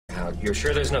Now, you're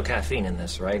sure there's no caffeine in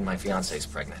this, right? My fiance's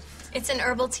pregnant. It's an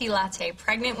herbal tea latte.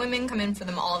 Pregnant women come in for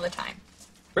them all the time.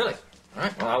 Really? All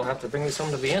right, well, I'll have to bring these home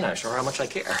to Vienna, show her how much I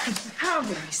care. How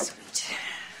very sweet.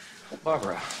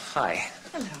 Barbara, hi.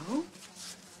 Hello.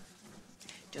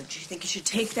 Don't you think you should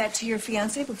take that to your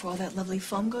fiancé before all that lovely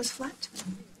foam goes flat?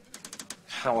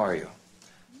 How are you?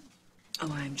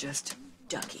 Oh, I'm just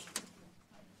ducky.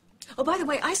 Oh, by the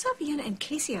way, I saw Vienna and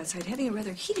Casey outside having a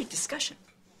rather heated discussion.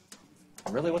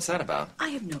 Really? What's that about? I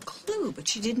have no clue, but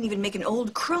she didn't even make an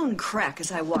old crone crack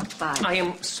as I walked by. I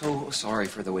am so sorry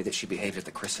for the way that she behaved at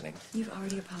the christening. You've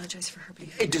already apologized for her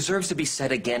behavior. It deserves to be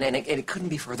said again, and it couldn't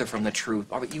be further from the truth.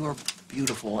 Barbara, you are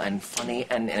beautiful and funny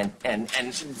and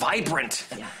vibrant.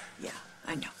 Yeah,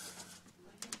 I know.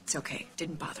 It's okay. It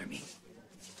didn't bother me.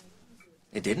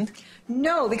 It didn't?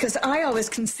 No, because I always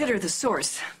consider the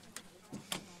source.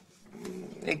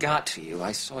 It got to you.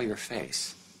 I saw your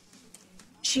face.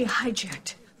 She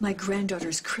hijacked my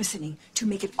granddaughter's christening to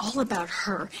make it all about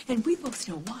her, and we both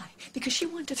know why. Because she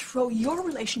wanted to throw your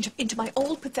relationship into my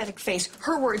old pathetic face.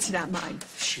 Her words, not mine.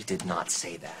 She did not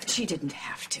say that. She didn't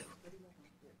have to.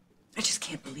 I just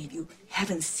can't believe you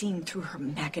haven't seen through her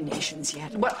machinations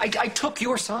yet. Well, I took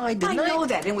your side, didn't I? I know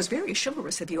that, and it was very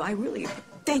chivalrous of you. I really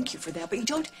thank you for that, but you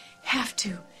don't have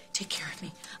to take care of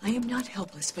me. I am not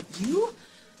helpless, but you,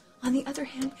 on the other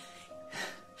hand,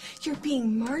 you're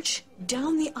being marched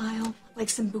down the aisle like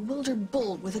some bewildered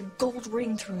bull with a gold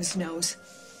ring through his nose.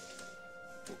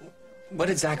 What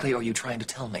exactly are you trying to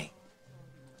tell me?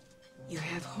 You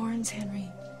have horns, Henry.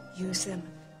 Use them.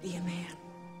 Be a man.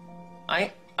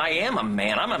 I am a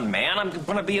man. I'm a man. I'm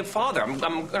going to be a father. I'm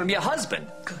going to be a husband.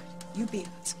 Good. You be a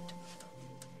husband.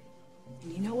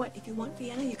 And you know what? If you want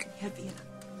Vienna, you can have Vienna.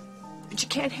 But you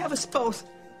can't have us both.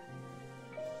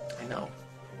 I know.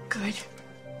 Good.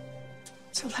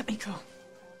 So let me go.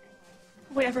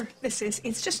 Whatever this is,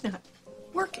 it's just not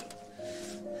working.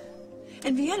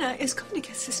 And Vienna is going to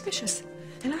get suspicious.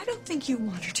 And I don't think you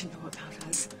want her to know about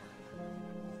us.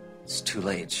 It's too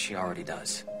late. She already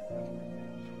does.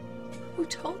 Who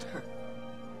told her?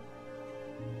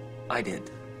 I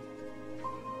did.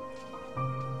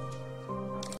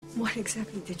 What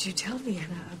exactly did you tell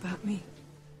Vienna about me?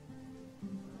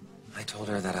 I told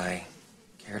her that I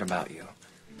cared about you.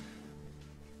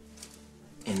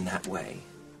 In that way.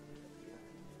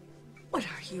 What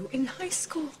are you, in high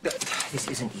school? This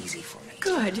isn't easy for me.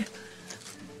 Good.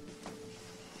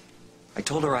 I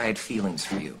told her I had feelings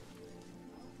for you.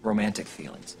 Romantic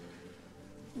feelings.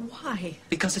 Why?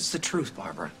 Because it's the truth,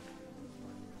 Barbara.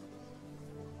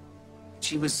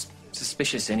 She was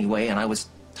suspicious anyway, and I was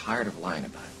tired of lying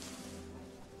about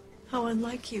it. How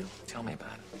unlike you. Tell me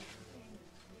about it.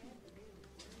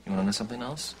 You want to know something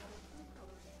else?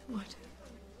 What?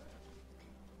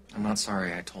 I'm not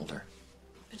sorry I told her.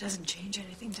 It doesn't change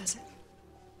anything, does it?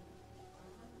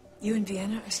 You and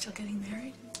Vienna are still getting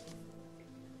married?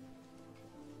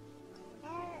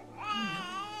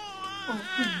 Oh,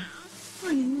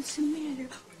 honey, what's the matter?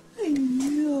 I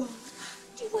know.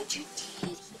 Do you want your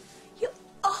teddy?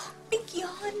 Big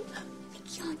yawn.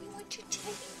 Big yawn, you want your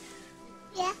teddy?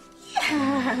 Yeah.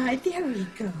 Yeah, there we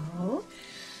go.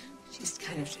 She's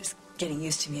kind of just getting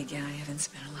used to me again. I haven't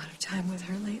spent a lot of time with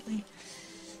her lately.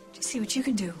 Just see what you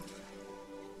can do.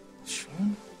 Sure.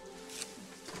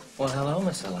 Well, hello,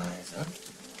 Miss Eliza.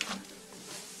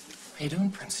 How you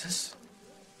doing, Princess?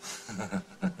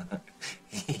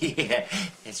 Yeah,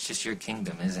 it's just your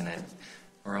kingdom, isn't it?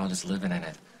 We're all just living in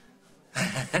it.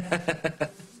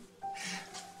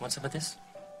 Want some of this?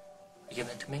 You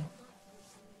giving it to me?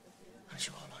 Why don't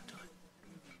you hold on to it?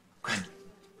 Good.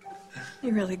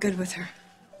 You're really good with her.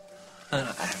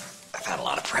 I've had a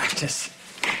lot of practice.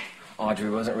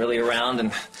 Audrey wasn't really around,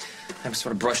 and I've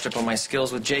sort of brushed up on my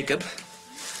skills with Jacob.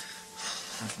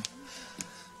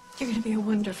 You're going to be a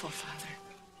wonderful father.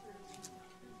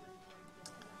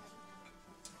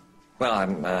 Well,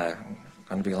 I'm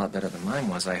going to be a lot better than mine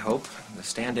was, I hope. The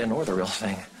stand-in or the real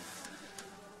thing.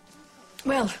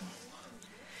 Well,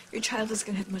 your child is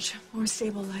going to have a much more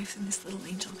stable life than this little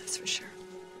angel, that's for sure.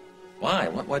 Why?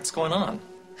 What's going on?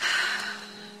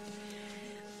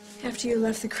 After you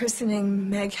left the christening,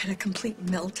 Meg had a complete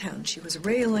meltdown. She was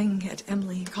railing at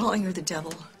Emily, calling her the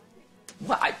devil.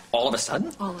 What? All of a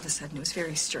sudden? All of a sudden, it was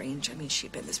very strange. I mean,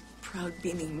 she'd been this proud,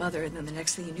 beaming mother, and then the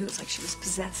next thing you knew, it was like she was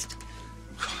possessed.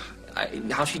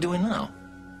 How's she doing now?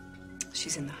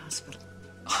 She's in the hospital.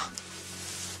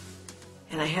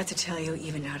 And I have to tell you,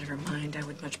 even out of her mind, I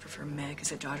would much prefer Meg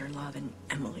as a daughter-in-law than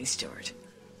Emily Stewart.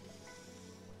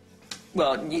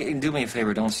 Well, do me a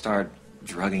favor, don't start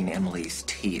drugging Emily's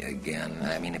tea again.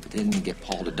 I mean, if it didn't get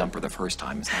Paul to dump her the first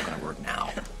time, it's not going to work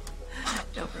now.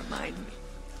 Don't remind me.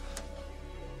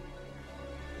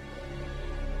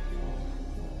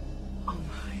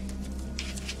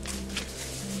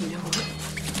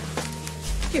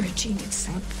 You're a genius.